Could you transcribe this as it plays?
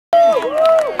Now, you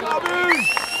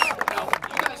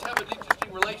guys have an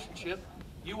interesting relationship.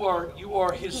 You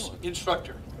are his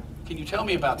instructor. Can you tell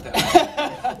me about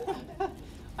that?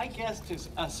 I guess to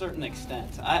a certain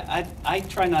extent. I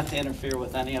try not to interfere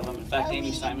with any of them. In fact,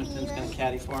 Amy Simonson's going to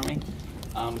caddy for me.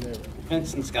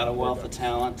 Vincent's got a wealth of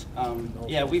talent.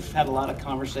 Yeah, we've had a lot of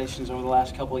conversations over the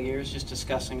last couple of years just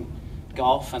discussing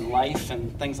golf and life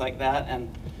and things like that.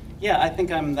 And yeah, I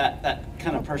think I'm that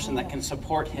kind of person that can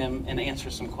support him and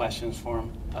answer some questions for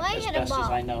him as best as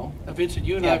I know. Vincent,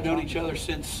 you and I have known each other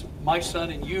since my son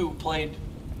and you played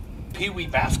pee-wee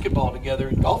basketball together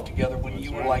and golf together when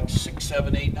you were like 6,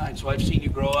 7, 8, 9. So I've seen you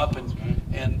grow up,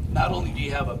 and not only do you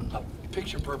have a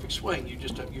picture-perfect swing, you're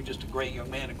just a great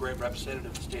young man, a great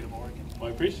representative of the state of Oregon. Well,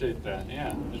 I appreciate that.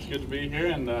 Yeah, it's good to be here,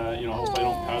 and hopefully I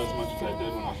don't pout as much as I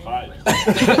did when I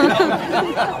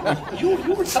was 5. You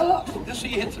were tough. Just so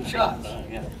you hit some shots.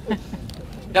 Yeah.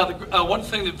 Now, one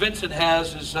thing that Vincent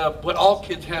has is what all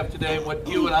kids have today. What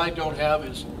you and I don't have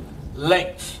is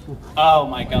length. Oh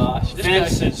my gosh, This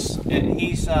Vince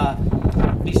he's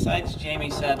besides Jamie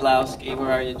Sadlowski.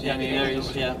 Where are you, Jamie? There he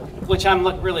is. Yeah. Which I'm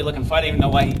really looking for. I don't even know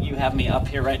why you have me up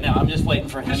here right now. I'm just waiting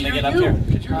for him to get up here.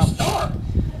 Because you're a star.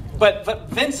 But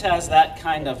Vince has that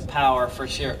kind of power for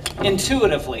sure.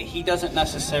 Intuitively, he doesn't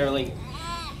necessarily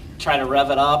try to rev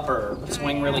it up or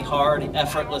swing really hard.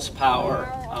 Effortless power.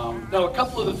 Now, a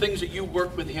couple of the things that you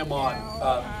worked with him on.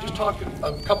 Just talk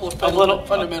a couple of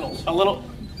fundamentals.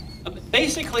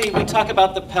 Basically, we talk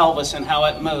about the pelvis and how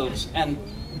it moves. And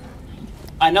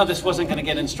I know this wasn't going to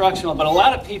get instructional, but a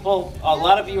lot of you are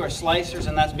slicers,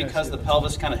 and that's because the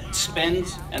pelvis kind of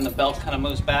spins and the belt kind of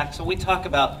moves back. So we talk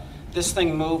about this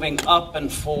thing moving up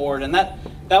and forward, and that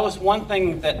was one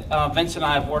thing that Vince and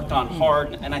I have worked on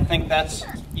hard, and I think that's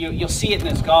you'll see it in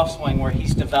his golf swing where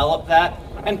he's developed that.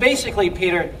 And basically,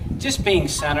 Peter, just being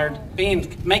centered,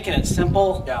 making it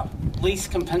simple,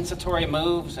 least compensatory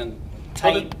moves and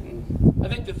tight. I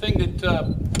think the thing that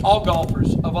all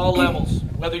golfers of all levels,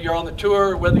 whether you're on the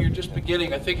tour or whether you're just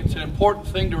beginning, I think it's an important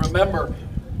thing to remember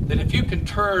that if you can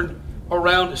turn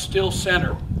around a still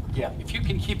center, if you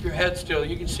can keep your head still,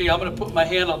 you can see, I'm going to put my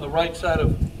hand on the right side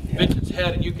of Vincent's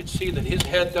head, and you can see that his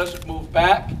head doesn't move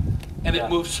back, and it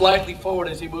moves slightly forward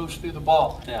as he moves through the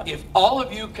ball. If all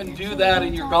of you can do that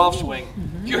in your golf swing,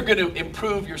 you're going to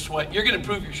improve your swing. You're going to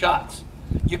improve your shots.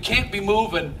 You can't be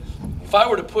moving. If I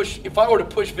were to push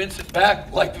Vincent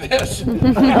back like this, he's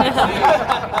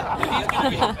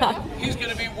going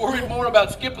to be worried more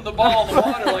about skipping the ball in the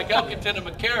water like Elkington and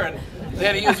McCarran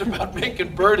than he is about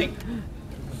making birdie.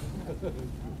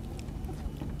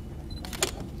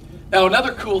 Now,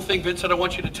 another cool thing, Vincent, I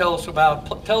want you to tell us about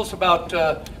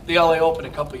the LA Open a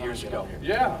couple of years ago.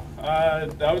 Yeah,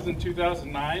 that was in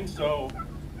 2009. So,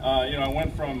 I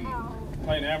went from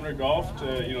playing amateur golf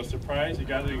to surprise. You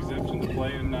got an exemption to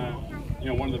play in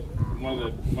one of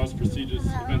the most prestigious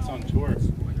events on tour.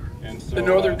 And so the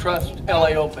Northern Trust LA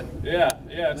Open. Yeah.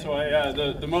 So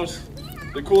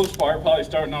the coolest part, probably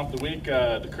starting off the week,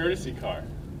 the courtesy car.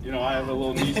 I have a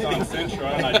little Nissan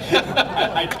Sentra, and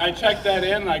I checked that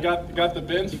in, and I got the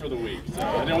bins for the week. So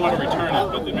I didn't want to return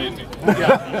it, but they made me.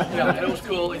 Yeah, it was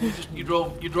cool. You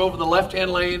drove in the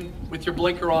left-hand lane with your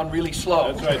blinker on, really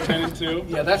slow. That's right, 10 and 2.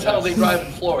 Yeah, that's how they drive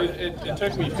in Florida. It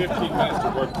took me 15 minutes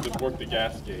to work the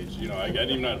gas gauge. I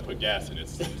didn't even know how to put gas in.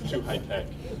 It's too high tech.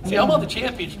 See, I'm on the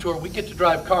Champions Tour. We get to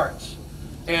drive karts.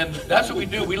 And that's what we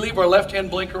do. We leave our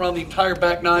left-hand blinker on the entire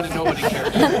back 9, and nobody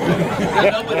cares.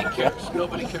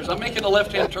 Nobody cares. I'm making a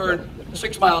left-hand turn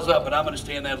 6 miles up, and I'm going to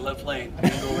stay in that left lane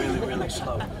and go really, really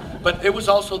slow. But it was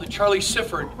also the Charlie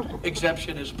Sifford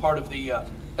exemption as part of the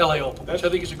LA Open, which I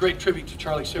think is a great tribute to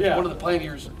Charlie Sifford, one of the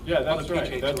pioneers on the PGA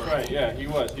Tour. That's right. Yeah, he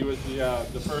was. He was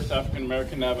the first African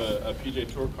American to have a PGA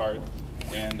Tour card.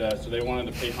 And so they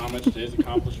wanted to pay homage to his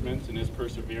accomplishments and his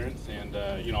perseverance. And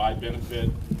I benefit,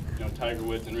 Tiger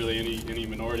Woods and really any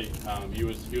minority. He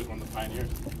was one of the pioneers.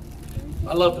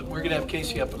 I love that. We're going to have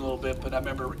Casey up in a little bit, but I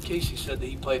remember Casey said that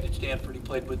he played at Stanford. He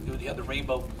had the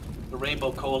Rainbow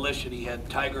Coalition. He had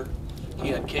Tiger, he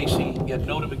had Casey, he had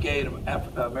Nota McGay, an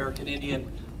American Indian,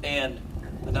 and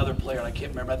another player, and I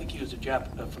can't remember. I think he was a he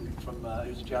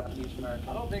was a Japanese American.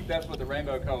 I don't think that's what the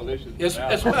Rainbow Coalition Yes, is about.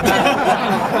 that's what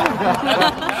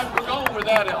we're going with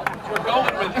that, El.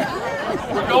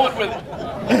 We're going with it.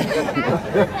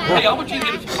 Hey, I want you to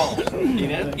hit a few balls. You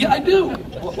did? Yeah, I do.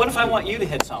 What if I want you to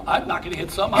hit something? I'm not going to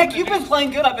hit some. Heck, you've been playing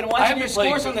good. I've been watching your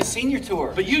scores on the senior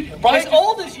tour. But you, as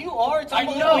old as you are, it's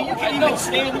unbelievable. You can't even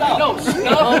stand up. No,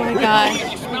 Oh my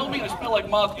God. You smell me? I smell like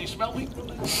moth. Can you smell me?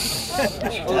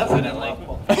 Definitely.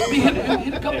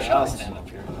 Hit a couple shots. Stand up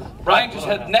here. Brian just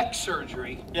had neck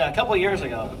surgery. Yeah, a couple of years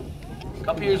ago. A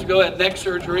couple years ago, had neck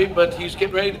surgery, but he's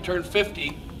getting ready to turn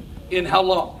 50 in how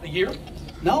long? A year?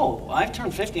 No, I've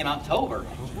turned 50 in October.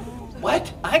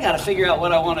 What? I got to figure out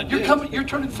what I want to do. You're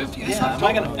turning 50 this Yeah,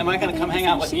 October. am I gonna come hang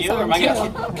out with you, or am I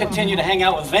gonna continue to hang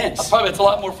out with Vince? Probably it's a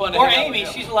lot more fun to Or hang out Amy, with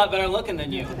him. she's a lot better looking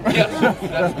than you. Yes,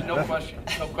 that's no question.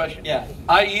 No question. Yeah.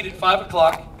 I eat at 5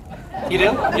 o'clock. You do?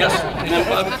 Yes, at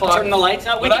 5 o'clock. Turn the lights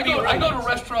out. We But could I be go to roommates.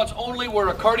 restaurants only where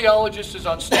a cardiologist is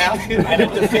on staff. And a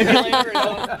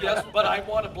defibrillator. Yes, but I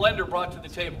want a blender brought to the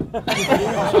table. So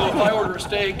if I order a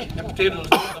steak and potatoes in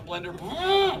the blender,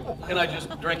 and I just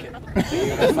drink it.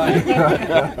 That's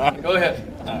fine. Go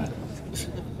ahead.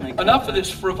 Enough of this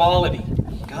frivolity.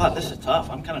 God, this is tough.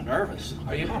 I'm kind of nervous.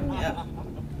 Are you? Yeah.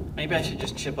 Maybe I should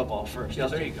just chip a ball first. Yeah,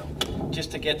 there you go.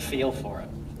 Just to get feel for it.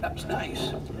 That was nice.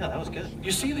 Yeah, that was good. You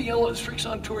see the yellow Strix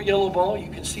on Tour yellow ball? You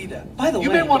can see that. By the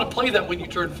you way- may want to play that when you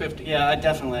turn 50. Yeah, I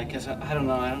definitely, because I don't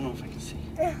know. I don't know if I can see.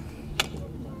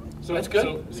 So, That's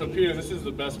good. So Peter, this is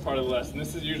the best part of the lesson.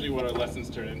 This is usually what our lessons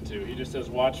turn into. He just says,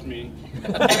 "Watch me." He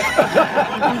says,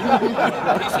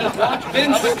 watch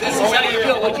Vince. This is how you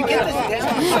feel. Would you get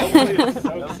this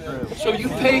down? So you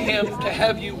pay him to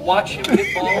have you watch him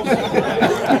hit balls? Is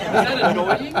that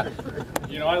annoying?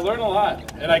 You know, I learn a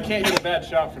lot, and I can't hit a bad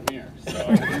shot from here. So,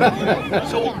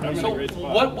 I'm in a great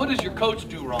spot. What does your coach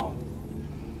do wrong?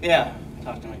 Yeah,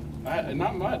 talk to me.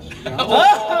 Not much. You know?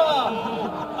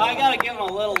 Oh! I gotta give him a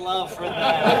little love for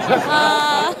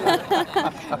that.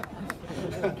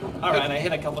 All right, I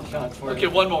hit a couple shots for Okay, you.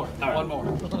 one more. All right. One more.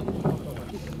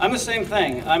 I'm the same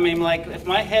thing. I mean, like, if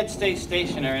my head stays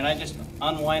stationary and I just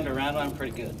unwind around, I'm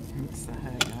pretty good.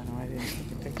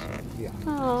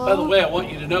 By the way, I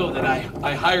want you to know that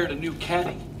I hired a new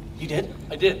caddy. You did?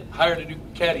 I did. Hired a new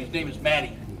caddy. His name is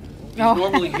Matty. He's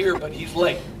normally here, but he's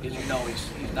late. As you know, he's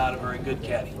not a very good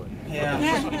caddy.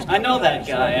 Yeah. I know that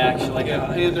guy, actually. Yeah,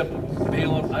 I have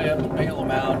to bail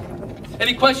him out.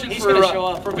 Any questions He's gonna show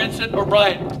up. for Vincent or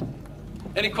Brian?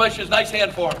 Any questions? Nice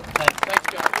hand for him. Thanks, guys.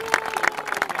 Good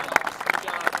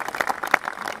job.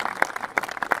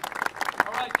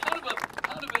 All right, kind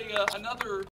of another